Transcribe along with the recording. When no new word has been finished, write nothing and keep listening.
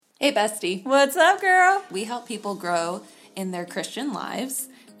Hey, bestie. What's up, girl? We help people grow in their Christian lives,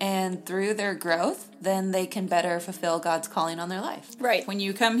 and through their growth, then they can better fulfill God's calling on their life. Right. When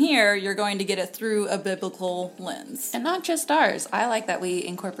you come here, you're going to get it through a biblical lens. And not just ours. I like that we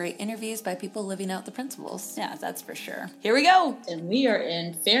incorporate interviews by people living out the principles. Yeah, that's for sure. Here we go. And we are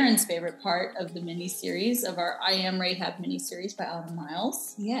in Farron's favorite part of the mini-series of our I Am Rahab mini-series by Autumn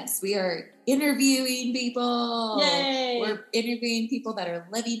Miles. Yes, we are interviewing people. Yay! We're interviewing people that are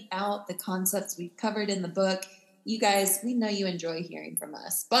living out the concepts we've covered in the book. You guys, we know you enjoy hearing from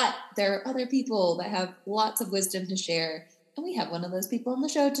us, but there are other people that have lots of wisdom to share, and we have one of those people on the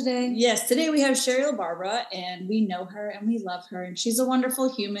show today. Yes, today we have Sherry LaBarbera, and we know her and we love her, and she's a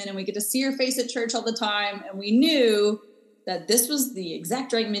wonderful human, and we get to see her face at church all the time, and we knew that this was the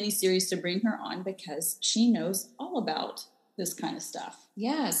exact right mini-series to bring her on because she knows all about this kind of stuff.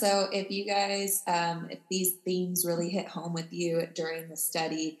 Yeah, so if you guys, if these themes really hit home with you during the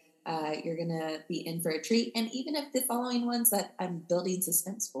study, you're going to be in for a treat. And even if the following ones that I'm building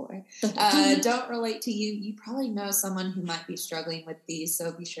suspense for don't relate to you, you probably know someone who might be struggling with these,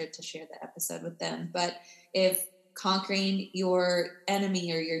 so be sure to share the episode with them. But if conquering your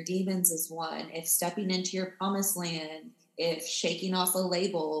enemy or your demons is one, if stepping into your promised land, if shaking off a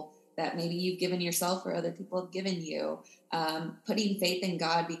label that maybe you've given yourself or other people have given you, putting faith in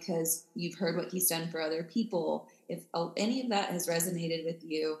God because you've heard what he's done for other people, if any of that has resonated with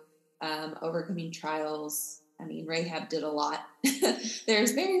you, overcoming trials. I mean, Rahab did a lot.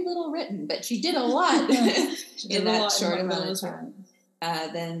 There's very little written, but she did a lot in that short amount of time.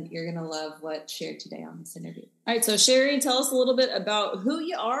 Then you're going to love what's shared today on this interview. All right, so Sherry, tell us a little bit about who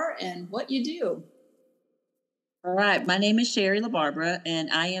you are and what you do. All right, my name is Sherry LaBarbera, and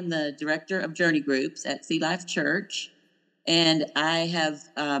I am the director of Journey Groups at Sea Life Church. And I have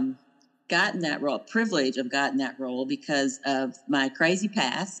gotten that role, privilege of gotten that role because of my crazy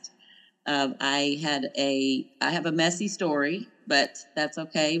past. I have a messy story, but that's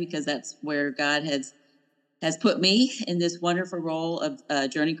okay because that's where God has put me in this wonderful role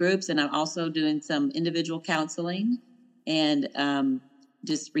of Journey Groups. And I'm also doing some individual counseling and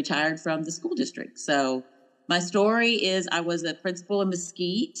just retired from the school district. So my story is I was a principal in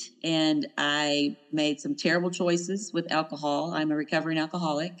Mesquite, and I made some terrible choices with alcohol. I'm a recovering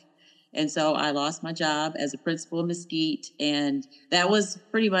alcoholic. And so I lost my job as a principal in Mesquite, and that was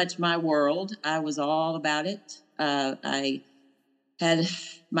pretty much my world. I was all about it. I had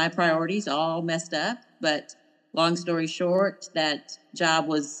my priorities all messed up, but long story short, that job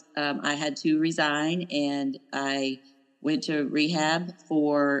was, I had to resign, and I went to rehab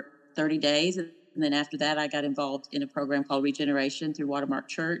for 30 days. And then after that, I got involved in a program called Regeneration through Watermark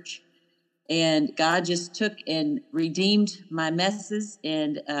Church. And God just took and redeemed my messes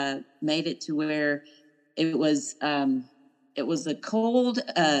and made it to where it was a cold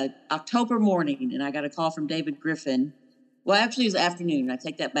October morning, and I got a call from David Griffin. Well, actually, it was afternoon. I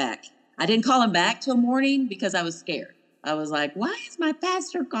take that back. I didn't call him back till morning because I was scared. I was like, why is my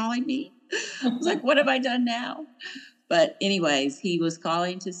pastor calling me? I was like, what have I done now? But anyways, he was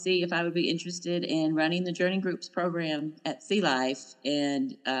calling to see if I would be interested in running the Journey Groups program at Sea Life.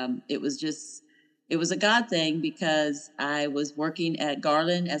 And it was a God thing because I was working at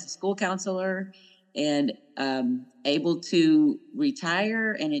Garland as a school counselor and able to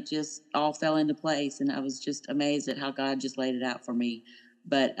retire, and it just all fell into place. And I was just amazed at how God just laid it out for me.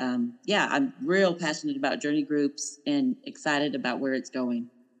 But yeah, I'm real passionate about Journey Groups and excited about where it's going.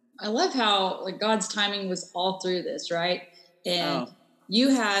 I love how God's timing was all through this, right? And you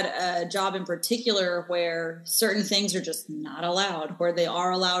had a job in particular where certain things are just not allowed, where they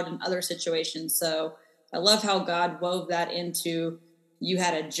are allowed in other situations. So I love how God wove that into, you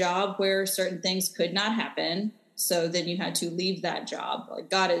had a job where certain things could not happen. So then you had to leave that job.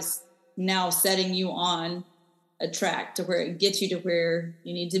 God is now setting you on a track to where it gets you to where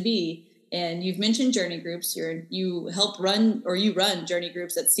you need to be. And you've mentioned Journey Groups. You run Journey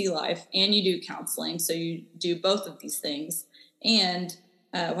Groups at Sea Life, and you do counseling. So you do both of these things. And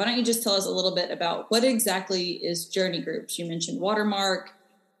why don't you just tell us a little bit about what exactly is Journey Groups? You mentioned Watermark.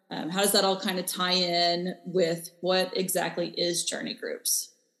 How does that all kind of tie in with what exactly is Journey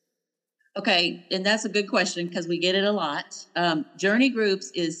Groups? Okay, and that's a good question because we get it a lot. Journey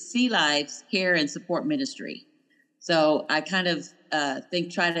Groups is Sea Life's care and support ministry. So I kind of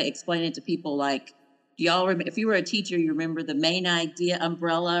try to explain it to people like, do y'all remember, if you were a teacher, you remember the main idea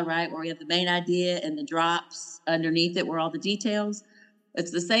umbrella, right? Where we have the main idea and the drops underneath it were all the details.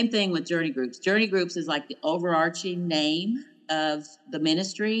 It's the same thing with Journey Groups. Journey Groups is like the overarching name of the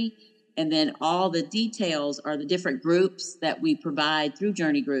ministry. And then all the details are the different groups that we provide through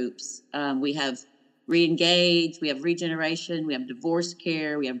Journey Groups. We have Reengage, we have regeneration, we have divorce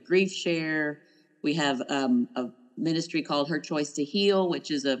care, we have grief share, we have a ministry called Her Choice to Heal,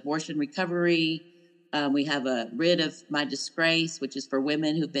 which is abortion recovery. We have a Rid of My Disgrace, which is for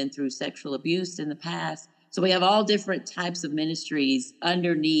women who've been through sexual abuse in the past. So we have all different types of ministries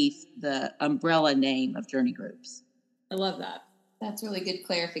underneath the umbrella name of Journey Groups. I love that. That's really good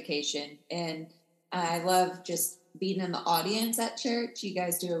clarification. And I love just being in the audience at church. You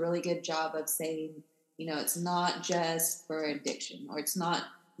guys do a really good job of saying, it's not just for addiction, or it's not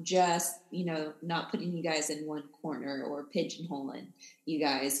just, not putting you guys in one corner or pigeonholing you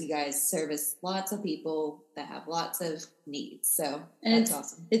guys. You guys service lots of people that have lots of needs. So that's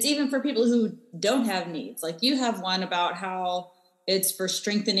awesome. It's even for people who don't have needs. Like you have one about how it's for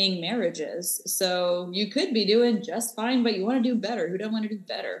strengthening marriages. So you could be doing just fine, but you want to do better. Who don't want to do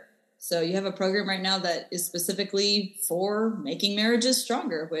better? So you have a program right now that is specifically for making marriages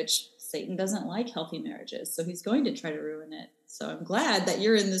stronger, which Satan doesn't like healthy marriages. So he's going to try to ruin it. So I'm glad that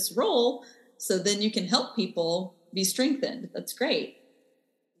you're in this role, so then you can help people be strengthened. That's great.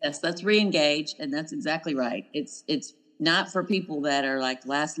 Yes, that's Reengage, and that's exactly right. It's not for people that are like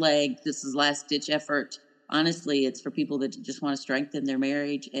last leg, this is last ditch effort. Honestly, it's for people that just want to strengthen their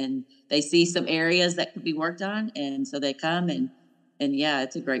marriage, and they see some areas that could be worked on, and so they come and yeah,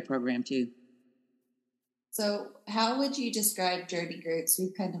 it's a great program too. So how would you describe Journey Groups?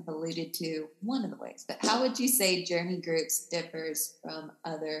 We've kind of alluded to one of the ways, but how would you say Journey Groups differs from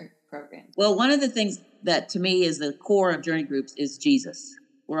other programs? Well, one of the things that to me is the core of Journey Groups is Jesus.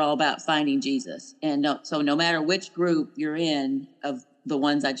 We're all about finding Jesus. And so no matter which group you're in of the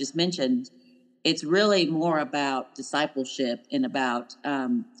ones I just mentioned, it's really more about discipleship and about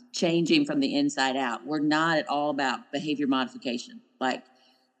changing from the inside out. We're not at all about behavior modification, like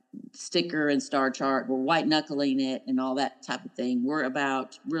sticker and star chart. We're white knuckling it and all that type of thing. We're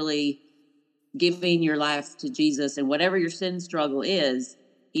about really giving your life to Jesus, and whatever your sin struggle is,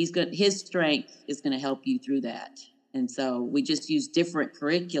 his strength is going to help you through that. And so we just use different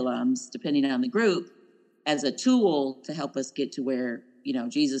curriculums depending on the group as a tool to help us get to where,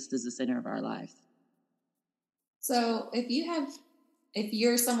 Jesus is the center of our life. So if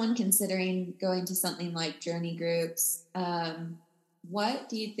you're someone considering going to something like Journey Groups, what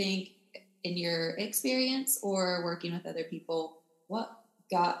do you think, in your experience or working with other people, what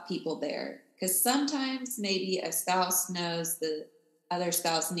got people there? Because sometimes maybe a spouse knows the other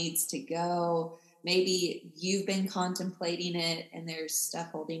spouse needs to go. Maybe you've been contemplating it and there's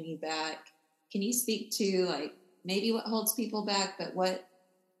stuff holding you back. Can you speak to maybe what holds people back, but what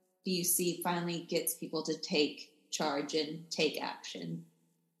do you see finally gets people to take charge and take action?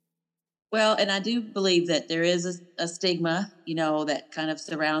 Well, and I do believe that there is a stigma, that kind of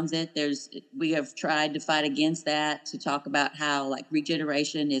surrounds it. We have tried to fight against that, to talk about how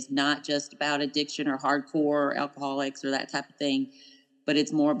regeneration is not just about addiction or hardcore alcoholics or that type of thing, but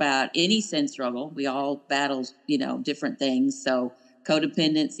it's more about any sin struggle. We all battle, different things. So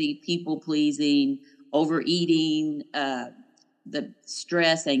codependency, people pleasing, overeating, the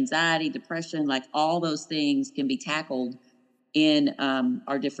stress, anxiety, depression, all those things can be tackled in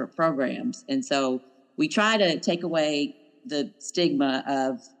our different programs. And so we try to take away the stigma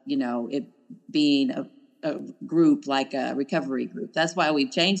of, it being a group like a recovery group. That's why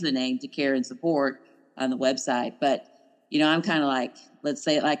we've changed the name to Care and Support on the website. But, I'm kind of let's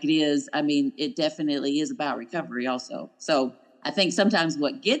say it like it is. I mean, it definitely is about recovery also. So I think sometimes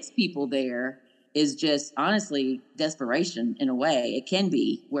what gets people there is just honestly desperation in a way. It can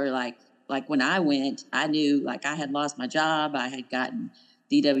be where like when I went, I knew I had lost my job. I had gotten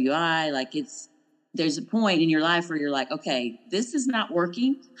DWI. There's a point in your life where you're okay, this is not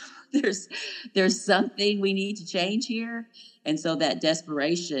working. There's something we need to change here. And so that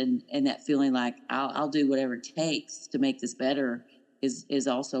desperation and that feeling I'll do whatever it takes to make this better is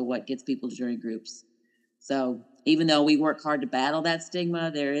also what gets people to Journey Groups. So even though we work hard to battle that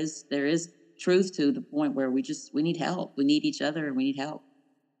stigma, there is truth to the point where we need help. We need each other and we need help.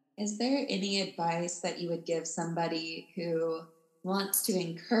 Is there any advice that you would give somebody who wants to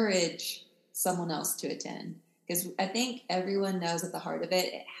encourage someone else to attend? Because I think everyone knows at the heart of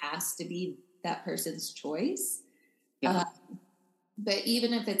it has to be that person's choice. Yeah. But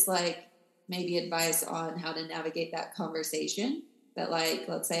even if it's maybe advice on how to navigate that conversation, that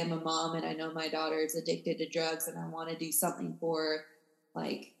let's say I'm a mom and I know my daughter is addicted to drugs and I want to do something for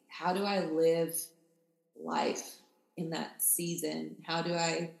her, how do I live life in that season?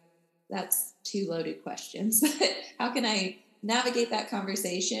 That's two loaded questions, but how can I navigate that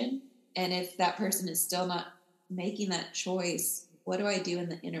conversation? And if that person is still not making that choice, what do I do in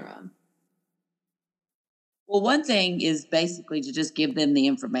the interim? Well, one thing is basically to just give them the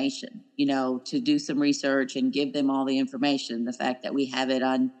information, to do some research and give them all the information. The fact that we have it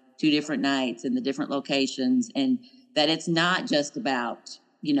on 2 different nights in the different locations, and that it's not just about,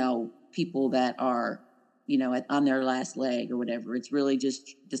 people that are, on their last leg or whatever. It's really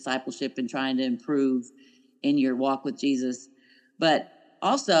just discipleship and trying to improve in your walk with Jesus. But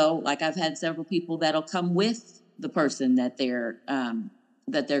also, like, I've had several people that'll come with the person that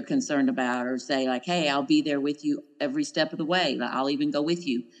they're concerned about, or say like, hey, I'll be there with you every step of the way. I'll even go with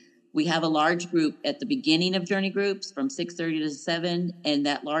you. We have a large group at the beginning of Journey Groups from 6:30 to 7. And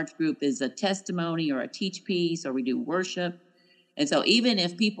that large group is a testimony or a teach piece, or we do worship. And so even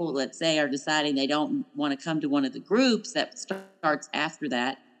if people, let's say, are deciding they don't want to come to one of the groups that starts after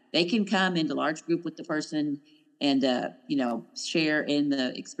that, they can come into large group with the person and, share in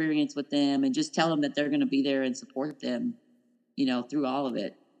the experience with them, and just tell them that they're going to be there and support them, through all of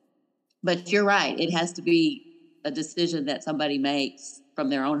it. But you're right. It has to be a decision that somebody makes from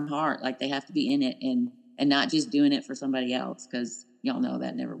their own heart. Like, they have to be in it and not just doing it for somebody else, because y'all know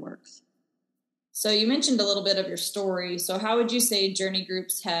that never works. So you mentioned a little bit of your story. So how would you say Journey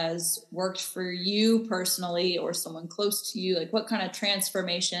Groups has worked for you personally, or someone close to you? Like, what kind of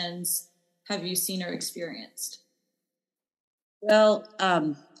transformations have you seen or experienced? Well,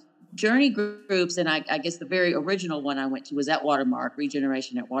 Journey Groups, and I guess the very original one I went to was at Watermark,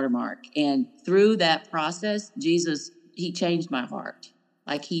 Regeneration at Watermark. And through that process, Jesus, he changed my heart.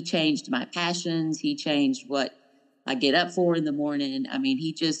 Like, he changed my passions. He changed what I get up for in the morning. I mean,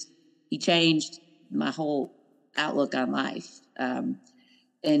 he changed my whole outlook on life. And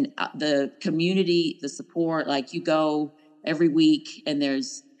the community, the support, like, you go every week and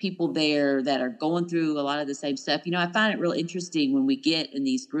there's people there that are going through a lot of the same stuff. I find it real interesting when we get in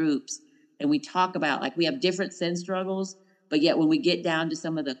these groups and we talk about, like, we have different sin struggles, but yet when we get down to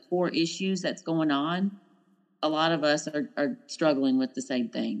some of the core issues that's going on, a lot of us are struggling with the same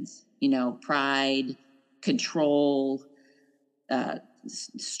things, pride, control,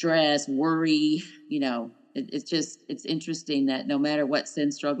 stress, worry. It's interesting that no matter what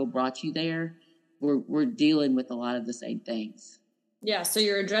sin struggle brought you there, we're dealing with a lot of the same things. Yeah, so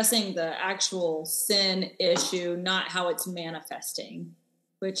you're addressing the actual sin issue, not how it's manifesting,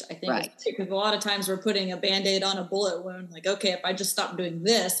 which I think right. is because a lot of times we're putting a Band-Aid on a bullet wound. Like, okay, if I just stop doing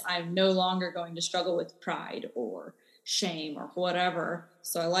this, I'm no longer going to struggle with pride or shame or whatever.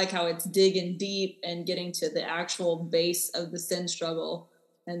 So I like how it's digging deep and getting to the actual base of the sin struggle,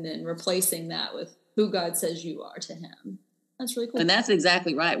 and then replacing that with who God says you are to him. That's really cool. And that's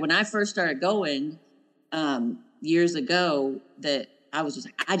exactly right. When I first started going, years ago, that I was just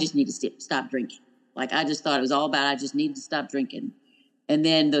like, I just need to stop drinking. Like, I just thought it was all about, I just need to stop drinking. And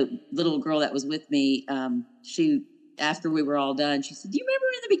then the little girl that was with me, she, after we were all done, she said, do you remember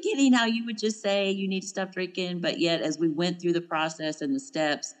in the beginning how you would just say you need to stop drinking? But yet, as we went through the process and the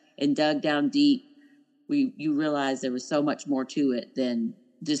steps and dug down deep, you realize there was so much more to it than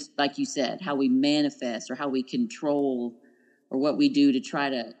just, like you said, how we manifest or how we control or what we do to try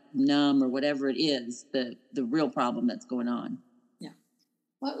to numb or whatever it is, the real problem that's going on. Yeah.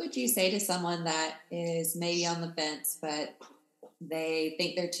 What would you say to someone that is maybe on the fence, but they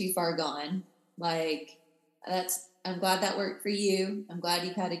think they're too far gone? Like, I'm glad that worked for you. I'm glad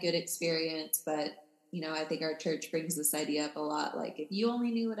you've had a good experience, but I think our church brings this idea up a lot. Like, if you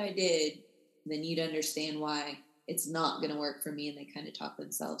only knew what I did, then you'd understand why it's not going to work for me, and they kind of talk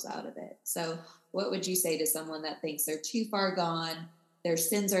themselves out of it. So what would you say to someone that thinks they're too far gone, their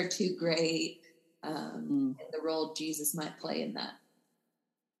sins are too great, and the role Jesus might play in that?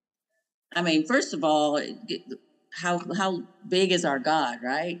 I mean, first of all, how big is our God,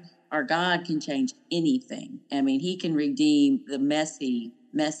 right? Our God can change anything. I mean, he can redeem the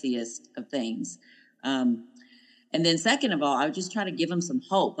messiest of things. And then second of all, I would just try to give them some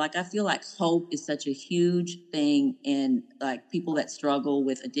hope. Like, I feel like hope is such a huge thing in, like, people that struggle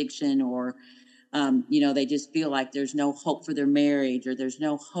with addiction, or, they just feel like there's no hope for their marriage, or there's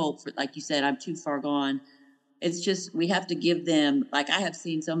no hope for, like you said, I'm too far gone. It's just, we have to give them, like, I have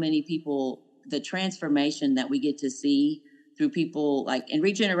seen so many people, the transformation that we get to see through people, like, in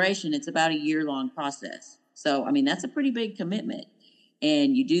Regeneration, it's about a year-long process. So, I mean, that's a pretty big commitment.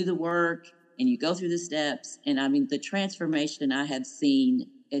 And you do the work, and you go through the steps. And I mean, the transformation I have seen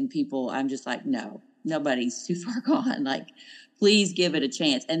in people, I'm just like, no, nobody's too far gone. Like, please give it a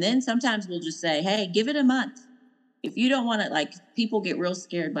chance. And then sometimes we'll just say, hey, give it a month. If you don't want to, like, people get real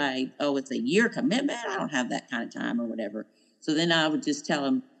scared by, oh, it's a year commitment. I don't have that kind of time or whatever. So then I would just tell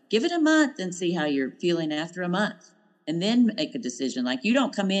them, give it a month and see how you're feeling after a month. And then make a decision. Like, you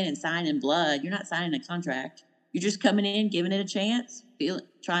don't come in and sign in blood. You're not signing a contract. You're just coming in, giving it a chance,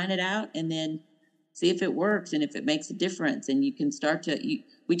 trying it out, and then see if it works and if it makes a difference. And you can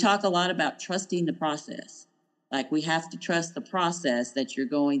we talk a lot about trusting the process. Like, we have to trust the process that you're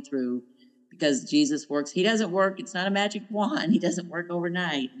going through, because Jesus works. He doesn't work. It's not a magic wand. He doesn't work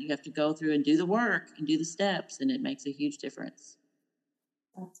overnight. You have to go through and do the work and do the steps, and it makes a huge difference.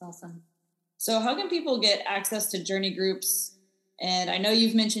 That's awesome. So how can people get access to Journey Groups? And I know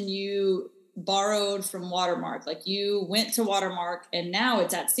you've mentioned you borrowed from Watermark. Like, you went to Watermark and now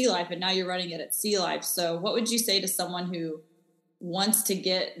it's at Sea Life, and now you're running it at Sea Life. So what would you say to someone who wants to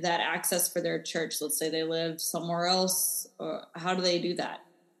get that access for their church? Let's say they live somewhere else. How do they do that?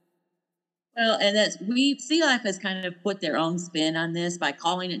 Well, and Sea Life has kind of put their own spin on this by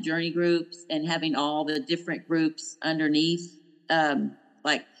calling it Journey Groups and having all the different groups underneath.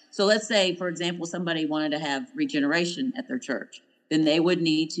 So let's say, for example, somebody wanted to have regeneration at their church, then they would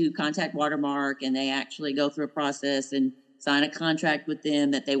need to contact Watermark, and they actually go through a process and sign a contract with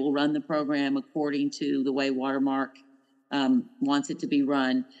them that they will run the program according to the way Watermark wants it to be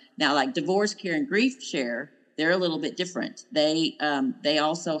run. Now, like Divorce Care and Grief Share, they're a little bit different. They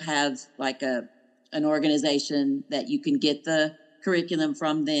also have like an organization that you can get the curriculum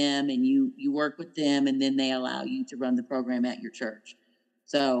from them, and you work with them, and then they allow you to run the program at your church.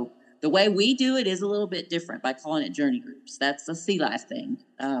 So the way we do it is a little bit different by calling it Journey Groups. That's a Sea Life thing.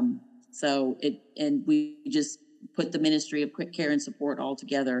 And we just put the ministry of quick care and support all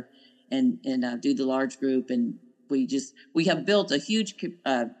together and do the large group. And we have built a huge,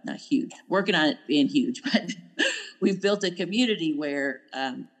 not huge, working on it being huge, but we've built a community where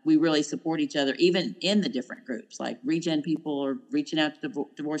we really support each other, even in the different groups, like regen people or reaching out to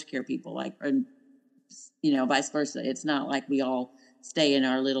divorce care people, vice versa. It's not like we all stay in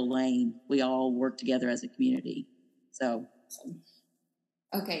our little lane. We all work together as a community. So.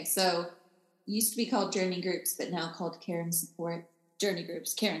 Okay. So used to be called Journey Groups, but now called Care and Support. Journey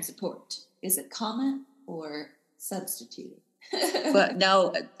Groups, Care and Support. Is it common or substituted? But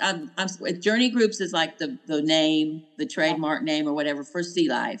no, Journey Groups is like the name, the trademark name or whatever for Sea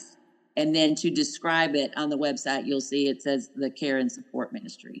Life. And then to describe it on the website, you'll see it says the Care and Support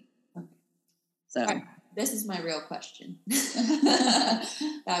Ministry. Okay. So. Right. This is my real question. That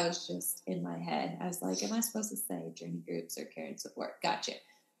was just in my head. I was like, am I supposed to say Journey Groups or Care and Support? Gotcha.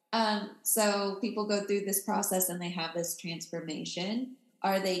 So people go through this process and they have this transformation.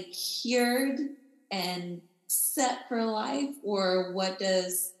 Are they cured and set for life, or what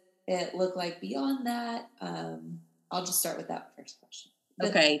does it look like beyond that? I'll just start with that first question.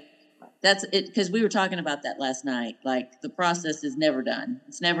 Okay. That's it, because we were talking about that last night. Like, the process is never done.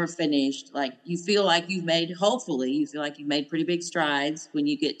 It's never finished. Like, you feel like hopefully you feel like you've made pretty big strides when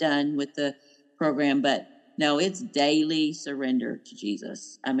you get done with the program. But no, it's daily surrender to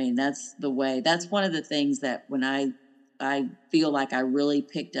Jesus. I mean, that's one of the things that when I feel like I really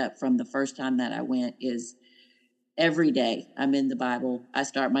picked up from the first time that I went is every day I'm in the Bible. I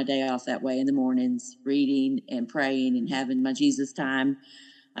start my day off that way in the mornings, reading and praying and having my Jesus time.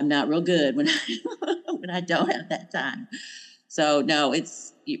 I'm not real good when I don't have that time. So no,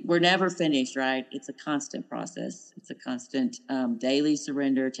 we're never finished, right? It's a constant process. It's a constant daily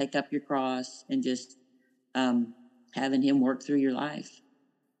surrender. Take up your cross and just having Him work through your life.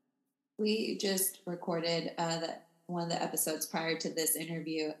 We just recorded one of the episodes prior to this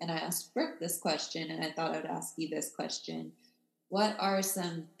interview, and I asked Brooke this question, and I thought I would ask you this question. What are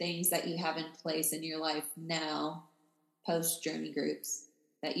some things that you have in place in your life now, post Journey Groups,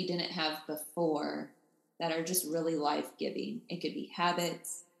 that you didn't have before, that are just really life-giving? It could be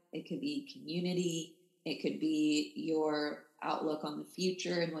habits, it could be community, it could be your outlook on the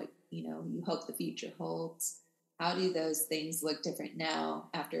future and what you hope the future holds. How do those things look different now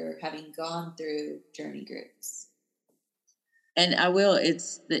after having gone through Journey Groups? And I will. It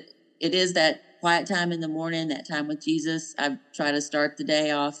is that quiet time in the morning, that time with Jesus. I try to start the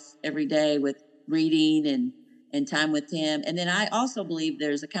day off every day with reading and time with Him. And then I also believe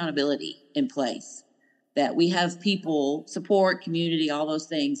there's accountability in place, that we have people, support, community, all those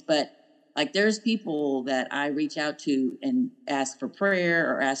things. But like, there's people that I reach out to and ask for prayer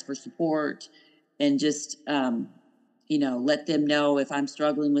or ask for support, and just, let them know if I'm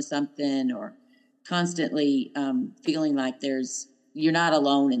struggling with something, or constantly feeling like you're not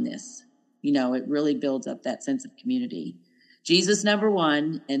alone in this. It really builds up that sense of community. Jesus, number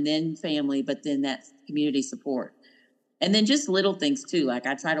one, and then family, but then that community support. And then just little things too. Like,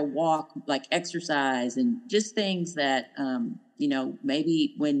 I try to walk, like exercise, and just things that,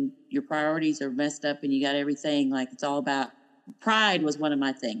 maybe when your priorities are messed up and you got everything, like, it's all about pride was one of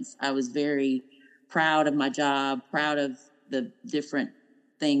my things. I was very proud of my job, proud of the different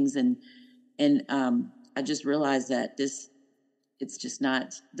things. And I just realized that it's just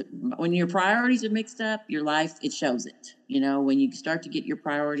not, when your priorities are mixed up, your life, it shows it, when you start to get your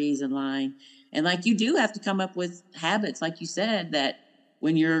priorities in line. And like, you do have to come up with habits, like you said, that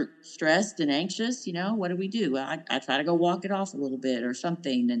when you're stressed and anxious, what do we do? I try to go walk it off a little bit or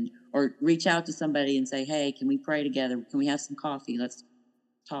something, or reach out to somebody and say, hey, can we pray together? Can we have some coffee? Let's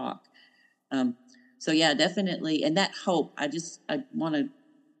talk. So yeah, definitely. And that hope, I want to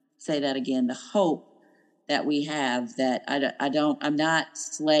say that again, the hope that we have, that I'm not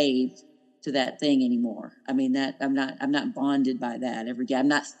slave to that thing anymore. I mean, that I'm not bonded by that every day. I'm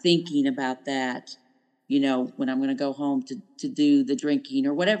not thinking about that, when I'm going to go home to do the drinking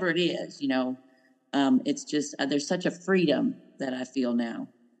or whatever it is, it's just, there's such a freedom that I feel now.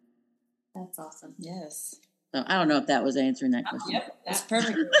 That's awesome. Yes. So I don't know if that was answering that question. Yep, that's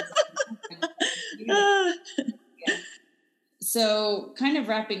perfect. Yeah. So kind of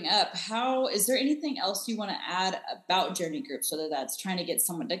wrapping up, is there anything else you want to add about journey groups, whether that's trying to get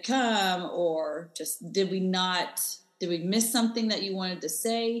someone to come, or just did we miss something that you wanted to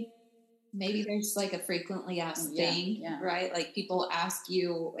say? Maybe there's like a frequently asked thing, right? Like people ask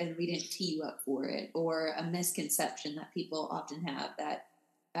you and we didn't tee you up for it, or a misconception that people often have that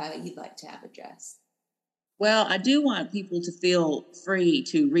you'd like to have addressed. Well, I do want people to feel free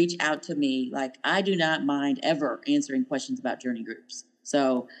to reach out to me. Like, I do not mind ever answering questions about journey groups.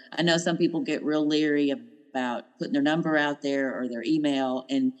 So I know some people get real leery about putting their number out there or their email.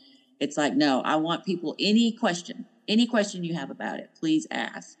 And it's like, no, I want people, any question you have about it, please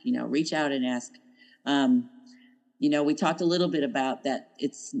ask, reach out and ask. We talked a little bit about that.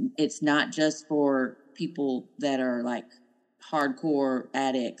 It's not just for people that are like hardcore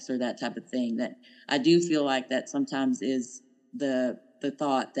addicts or that type of thing. That I do feel like that sometimes is the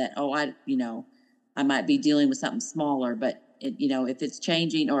thought that, I might be dealing with something smaller, but if it's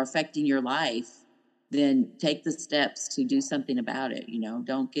changing or affecting your life, then take the steps to do something about it.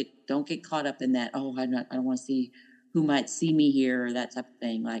 Don't get caught up in that. Oh, I don't want to see who might see me here or that type of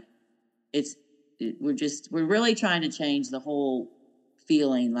thing. Like, we're really trying to change the whole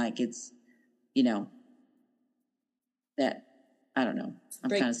feeling. Like it's, that, I don't know. I'm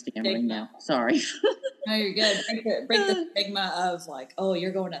kind of stammering now. Sorry. No, you're good. Break the stigma of like, oh,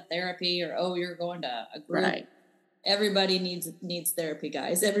 you're going to therapy, or oh, you're going to a group. Right. Everybody needs therapy,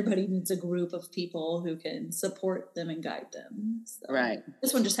 guys. Everybody needs a group of people who can support them and guide them. So right.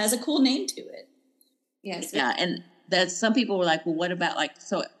 This one just has a cool name to it. Yes. Yeah, and that's, some people were like, well, what about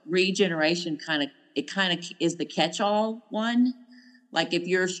so regeneration kind of is the catch-all one. Like if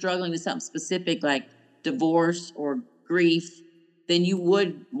you're struggling with something specific like divorce or grief, then you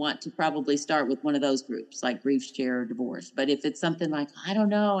would want to probably start with one of those groups like Grief Share or Divorce. But if it's something like, I don't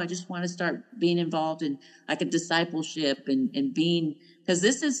know, I just want to start being involved in like a discipleship and being, because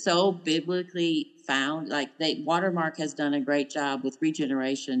this is so biblically found, like Watermark has done a great job with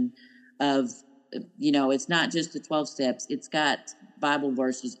regeneration of, it's not just the 12 steps, it's got Bible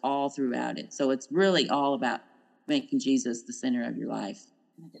verses all throughout it. So it's really all about making Jesus the center of your life.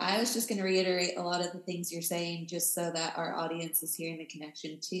 I was just going to reiterate a lot of the things you're saying, just so that our audience is hearing the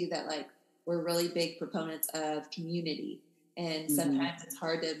connection too, that like we're really big proponents of community. And sometimes it's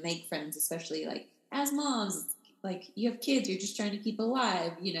hard to make friends, especially like as moms, like you have kids, you're just trying to keep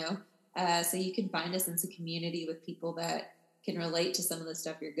alive, so you can find a sense of community with people that can relate to some of the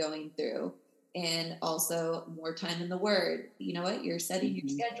stuff you're going through. And also more time in the Word. You know what? You're setting your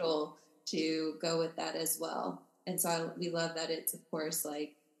schedule to go with that as well. And so we love that it's, of course,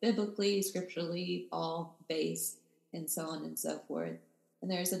 like biblically, scripturally, all based, and so on and so forth.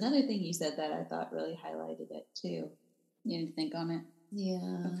 And there's another thing you said that I thought really highlighted it too. You didn't think on it?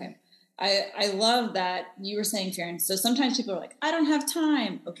 Yeah. Okay. I love that you were saying, Sharon. So sometimes people are like, I don't have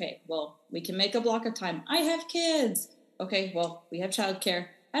time. Okay, well, we can make a block of time. I have kids. Okay, well, we have childcare.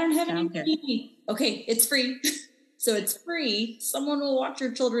 I don't have any money. Okay, it's free. So it's free. Someone will watch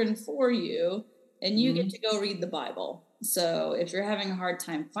your children for you, and you get to go read the Bible. So if you're having a hard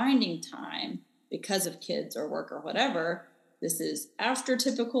time finding time because of kids or work or whatever, this is after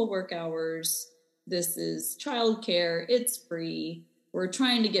typical work hours. This is childcare. It's free. We're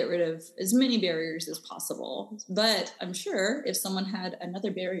trying to get rid of as many barriers as possible. But I'm sure if someone had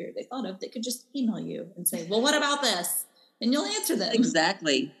another barrier they thought of, they could just email you and say, well, what about this? And you'll answer them.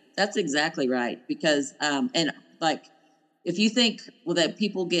 Exactly. That's exactly right. Because, and like, if you think, well, that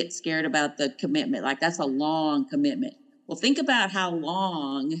people get scared about the commitment, like that's a long commitment. Well, think about how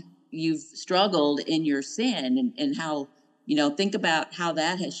long you've struggled in your sin and how, think about how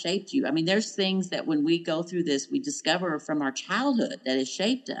that has shaped you. I mean, there's things that when we go through this, we discover from our childhood that has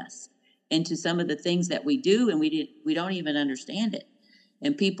shaped us into some of the things that we do, and we don't even understand it.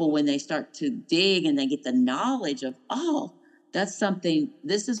 And people, when they start to dig and they get the knowledge of, oh, that's something,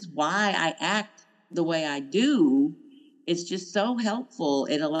 this is why I act the way I do. It's just so helpful.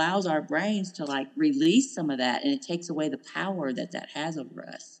 It allows our brains to like release some of that, and it takes away the power that has over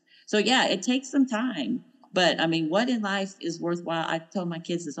us. So yeah, it takes some time. But I mean, what in life is worthwhile? I tell my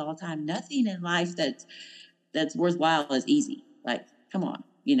kids this all the time. Nothing in life that's worthwhile is easy. Like, come on,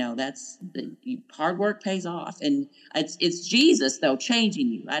 that's hard work pays off, and it's Jesus though changing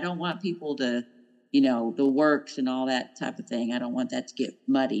you. I don't want people to, the works and all that type of thing. I don't want that to get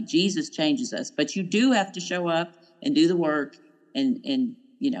muddy. Jesus changes us, but you do have to show up and do the work and do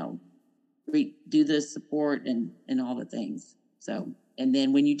the support and all the things. So, and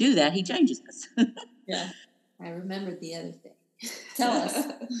then when you do that, he changes us. Yeah. I remembered the other thing. Tell us.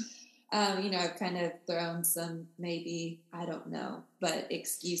 I've kind of thrown some, maybe, I don't know, but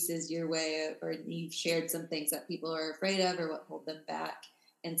excuses your way, or you've shared some things that people are afraid of or what hold them back.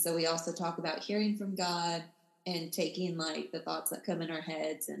 And so we also talk about hearing from God and taking like the thoughts that come in our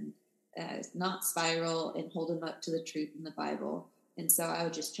heads and not spiral and hold them up to the truth in the Bible. And so I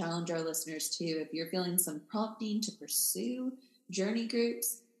would just challenge our listeners too, if you're feeling some prompting to pursue journey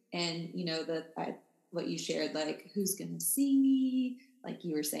groups, and what you shared, like who's going to see me, like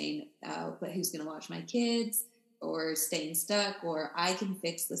you were saying, but who's going to watch my kids, or staying stuck, or I can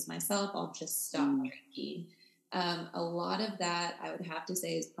fix this myself, I'll just stop drinking. A lot of that, I would have to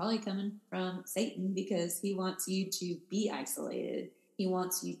say, is probably coming from Satan, because he wants you to be isolated. He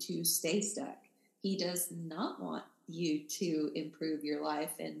wants you to stay stuck. He does not want you to improve your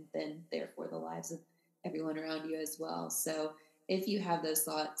life and then therefore the lives of everyone around you as well. So if you have those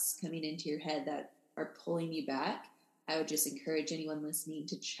thoughts coming into your head that are pulling you back, I would just encourage anyone listening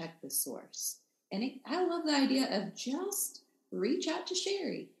to check the source. And I love the idea of just reach out to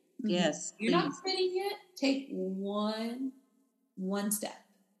Sherry. Yes. You're not quitting yet. Take one step.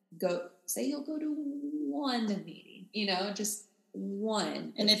 Say you'll go to one meeting, just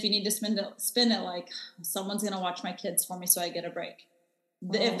one. And if you need to spin it like, someone's going to watch my kids for me so I get a break.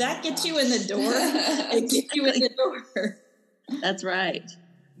 If that gets you in the door, it gets you in the door. That's right.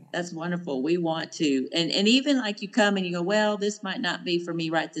 That's wonderful. We want to. And even like you come and you go, well, this might not be for me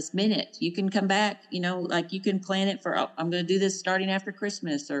right this minute. You can come back, like you can plan it for, I'm going to do this starting after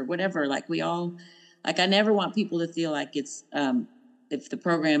Christmas or whatever. Like I never want people to feel like it's, if the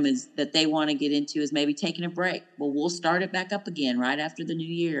program is that they want to get into is maybe taking a break. Well, we'll start it back up again right after the new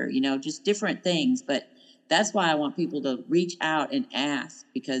year, just different things. But that's why I want people to reach out and ask,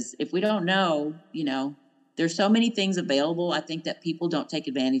 because if we don't know, there's so many things available, I think, that people don't take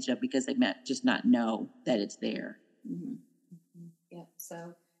advantage of because they might just not know that it's there. Mm-hmm. Mm-hmm. Yep.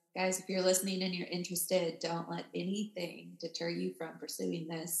 So, guys, if you're listening and you're interested, don't let anything deter you from pursuing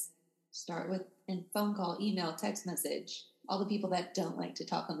this. Start with a phone call, email, text message. All the people that don't like to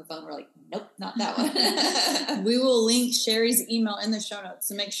talk on the phone were like, nope, not that one. We will link Sherry's email in the show notes.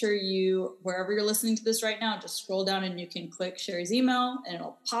 So make sure wherever you're listening to this right now, just scroll down and you can click Sherry's email and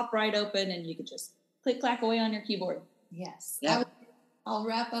it'll pop right open and you can just click, clack away on your keyboard. Yes. Yep. I'll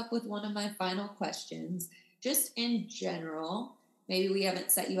wrap up with one of my final questions. Just in general, maybe we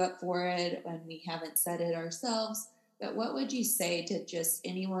haven't set you up for it and we haven't said it ourselves, but what would you say to just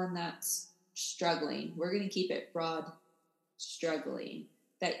anyone that's struggling? We're going to keep it broad, struggling.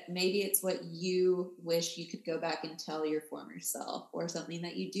 That maybe it's what you wish you could go back and tell your former self, or something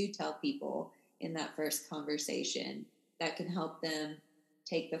that you do tell people in that first conversation that can help them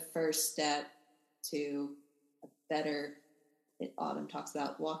take the first step to a better, Autumn talks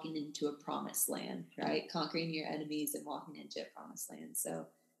about walking into a promised land, right? Conquering your enemies and walking into a promised land. So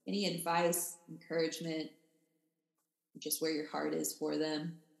any advice, encouragement, just where your heart is for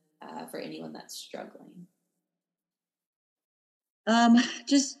them, for anyone that's struggling?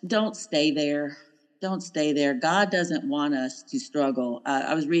 Just don't stay there. Don't stay there. God doesn't want us to struggle.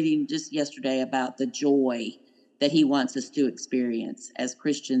 I was reading just yesterday about the joy that he wants us to experience as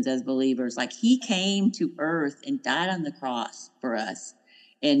Christians, as believers. Like, he came to earth and died on the cross for us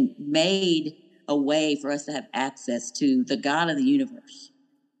and made a way for us to have access to the God of the universe.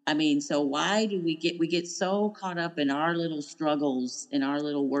 I mean, so why do we get so caught up in our little struggles and our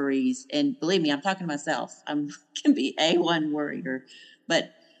little worries? And believe me, I'm talking to myself. I can be A1 worrier,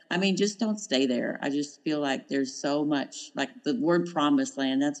 but I mean, just don't stay there. I just feel like there's so much, like the word promised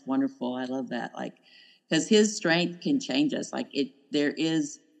land. That's wonderful. I love that. Like, because his strength can change us. Like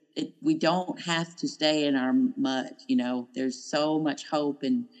we don't have to stay in our mud. There's so much hope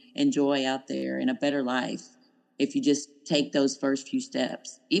and joy out there and a better life if you just take those first few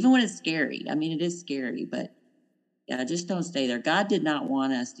steps, even when it's scary. I mean, it is scary, but yeah, just don't stay there. God did not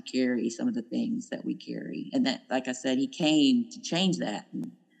want us to carry some of the things that we carry. And that, like I said, he came to change that.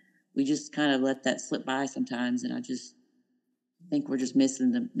 And we just kind of let that slip by sometimes. And think we're just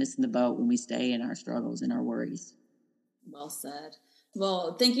missing the boat when we stay in our struggles and our worries. Well said.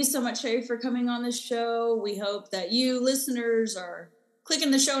 Well, thank you so much, Sherry, for coming on this show. We hope that you listeners are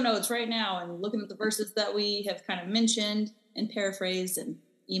clicking the show notes right now and looking at the verses that we have kind of mentioned and paraphrased and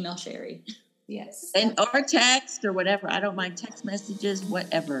email Sherry. Yes. And or text or whatever. I don't mind text messages,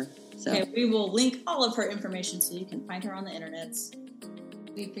 whatever. So Okay, we will link all of her information so you can find her on the internets.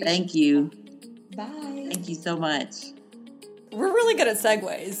 Thank you. Bye. Thank you so much. We're really good at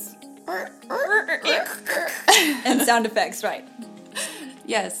segues. And sound effects, right?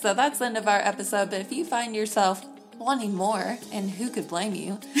 Yes, so that's the end of our episode. But if you find yourself wanting more, and who could blame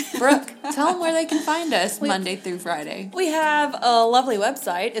you, Brooke, tell them where they can find us Monday through Friday. We have a lovely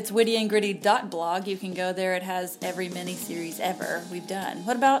website. It's wittyandgritty.blog. You can go there. It has every mini-series ever we've done.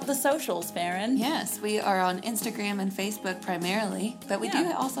 What about the socials, Farron? Yes, we are on Instagram and Facebook primarily, but we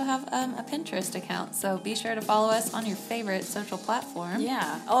do also have a Pinterest account, so be sure to follow us on your favorite social platform.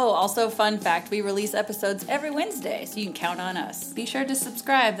 Yeah. Oh, also, fun fact, we release episodes every Wednesday, so you can count on us. Be sure to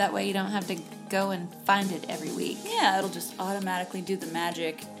subscribe. That way you don't have to go and find it every week. Yeah, it'll just automatically do the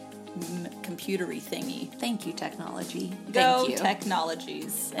magic computery thingy. Thank you, technology. Go Thank you.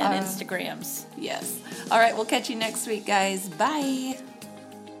 technologies and Instagrams. Yes. All right, we'll catch you next week, guys. Bye.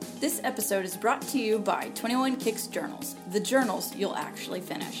 This episode is brought to you by 21 Kicks Journals, the journals you'll actually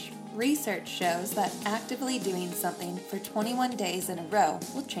finish. Research shows that actively doing something for 21 days in a row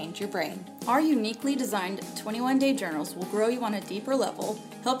will change your brain. Our uniquely designed 21-day journals will grow you on a deeper level,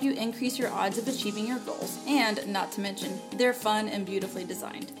 help you increase your odds of achieving your goals, and, not to mention, they're fun and beautifully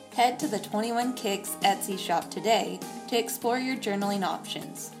designed. Head to the 21 Kicks Etsy shop today to explore your journaling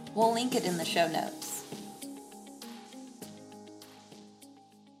options. We'll link it in the show notes.